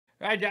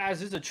All right, guys,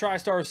 this is a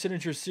TriStar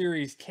Signature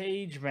Series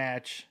cage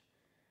match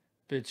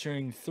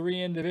featuring 3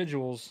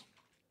 individuals.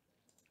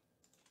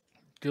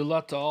 Good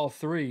luck to all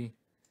 3.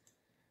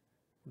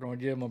 We're going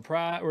to give them a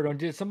prize. We're going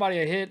to give somebody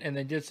a hit and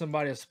then give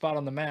somebody a spot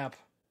on the map.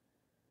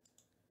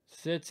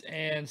 6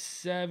 and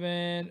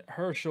 7.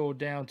 Herschel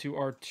down to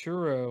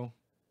Arturo.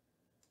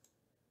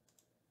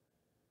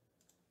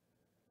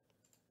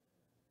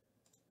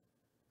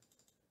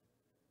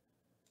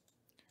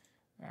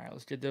 All right,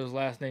 let's get those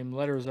last name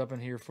letters up in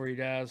here for you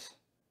guys.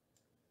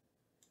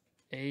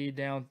 A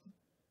down.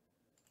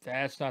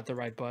 That's not the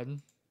right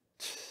button.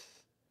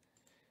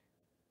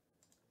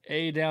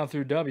 A down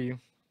through W.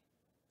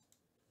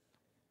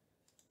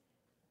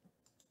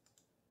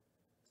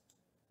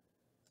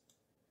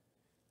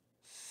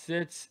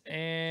 Six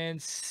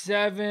and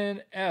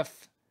 7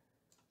 F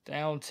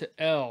down to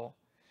L.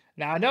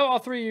 Now I know all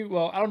 3.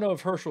 Well, I don't know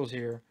if Herschel's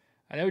here.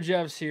 I know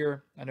Jeff's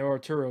here. I know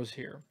Arturo's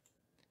here.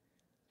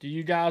 Do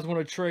you guys want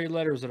to trade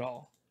letters at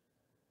all?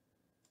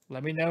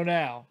 Let me know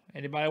now.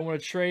 Anybody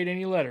want to trade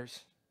any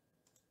letters?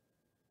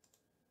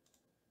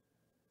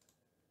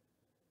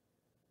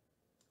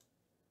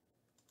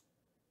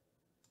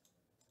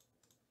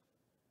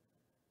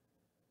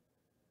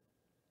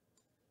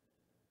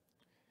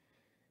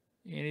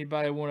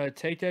 Anybody want to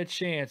take that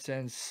chance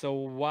and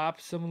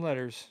swap some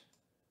letters?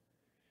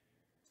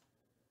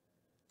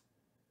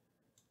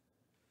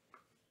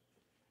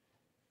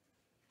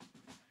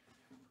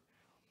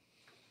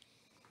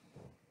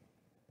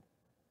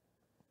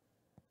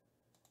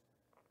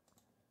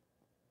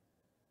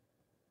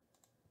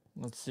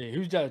 Let's see.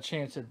 Who's got a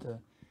chance at the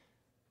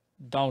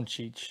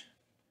Doncic?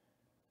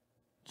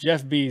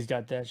 Jeff B's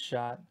got that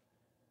shot.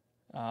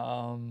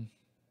 I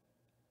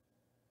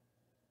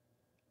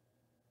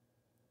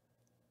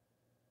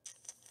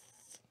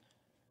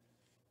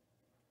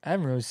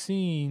haven't really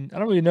seen. I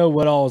don't really know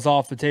what all is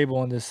off the table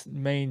on this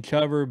main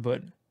cover,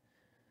 but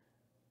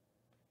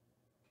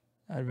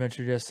I'd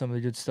venture to guess some of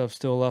the good stuff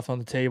still left on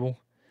the table.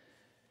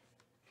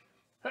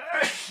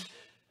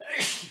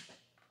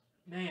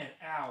 Man,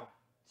 ow.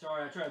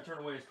 Sorry, I tried to turn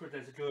away as quick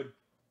as I could.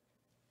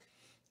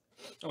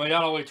 I mean,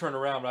 not only turn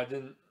around, but I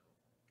didn't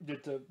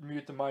get to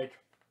mute the mic.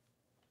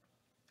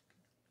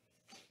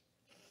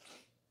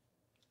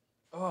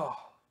 Oh,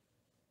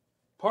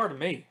 pardon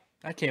me.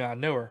 That came out of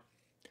nowhere.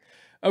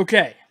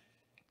 Okay.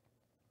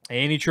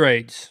 Any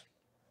trades?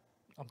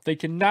 I'm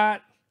thinking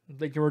not. I'm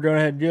thinking we're going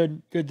to have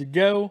good to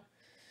go.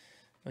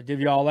 I'll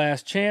give you all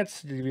last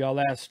chance. I'll give you all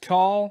last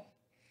call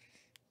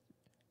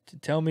to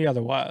tell me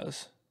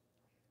otherwise.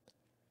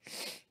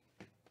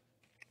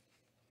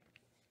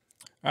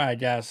 All right,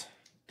 guys.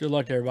 Good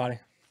luck to everybody.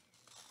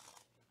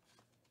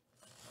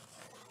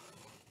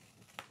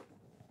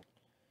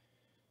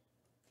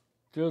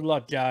 Good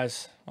luck,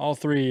 guys. All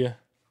 3 of you.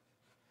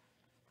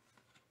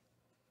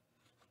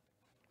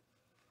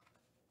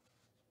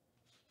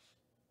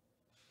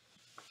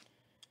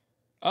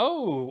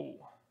 Oh.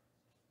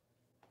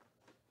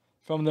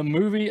 From the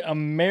movie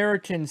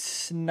American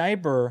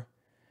Sniper,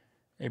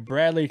 a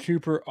Bradley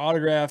Cooper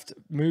autographed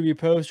movie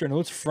poster, and it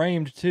looks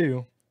framed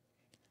too.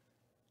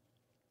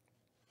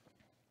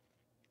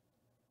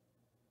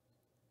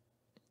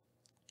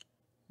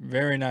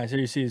 Very nice. Here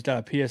you see he's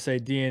got a PSA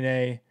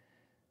DNA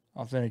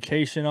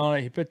authentication on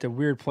it. He picked a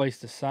weird place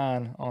to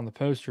sign on the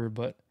poster,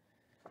 but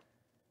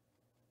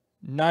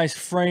nice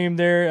frame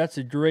there. That's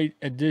a great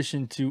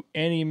addition to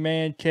any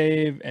man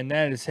cave, and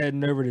that is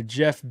heading over to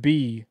Jeff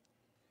B.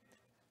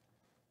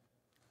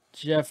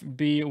 Jeff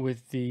B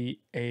with the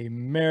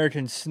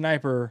American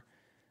Sniper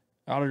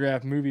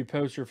autographed movie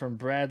poster from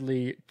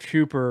Bradley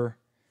Cooper.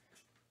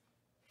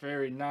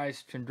 Very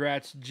nice.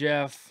 Congrats,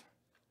 Jeff.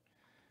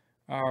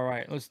 All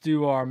right, let's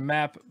do our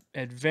map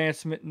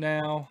advancement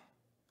now.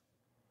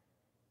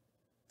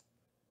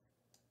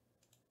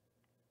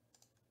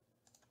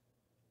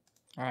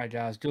 All right,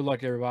 guys. Good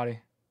luck, everybody.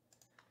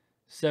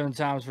 7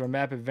 times for a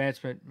map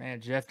advancement.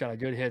 Man, Jeff got a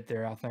good hit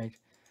there, I think.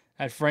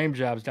 That frame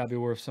job's got to be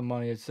worth some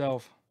money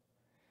itself.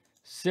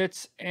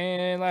 6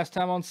 and last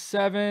time on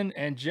 7.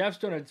 And Jeff's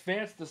going to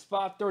advance to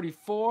spot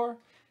 34.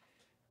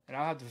 And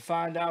I'll have to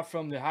find out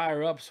from the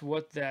higher-ups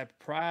what that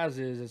prize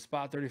is at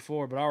spot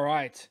 34. But all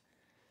right.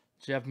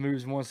 Jeff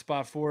moves 1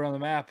 spot forward on the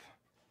map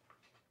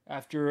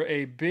after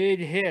a big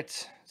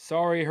hit.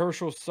 Sorry,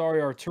 Herschel.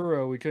 Sorry,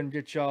 Arturo. We couldn't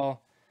get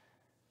y'all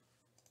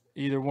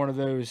either one of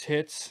those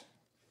hits.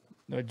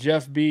 But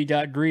Jeff B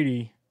got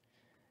greedy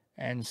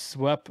and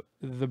swept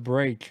the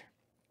break.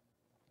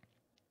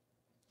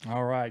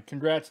 All right.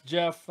 Congrats,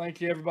 Jeff.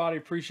 Thank you, everybody.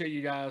 Appreciate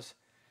you guys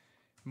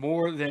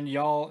more than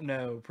y'all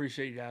know.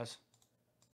 Appreciate you guys.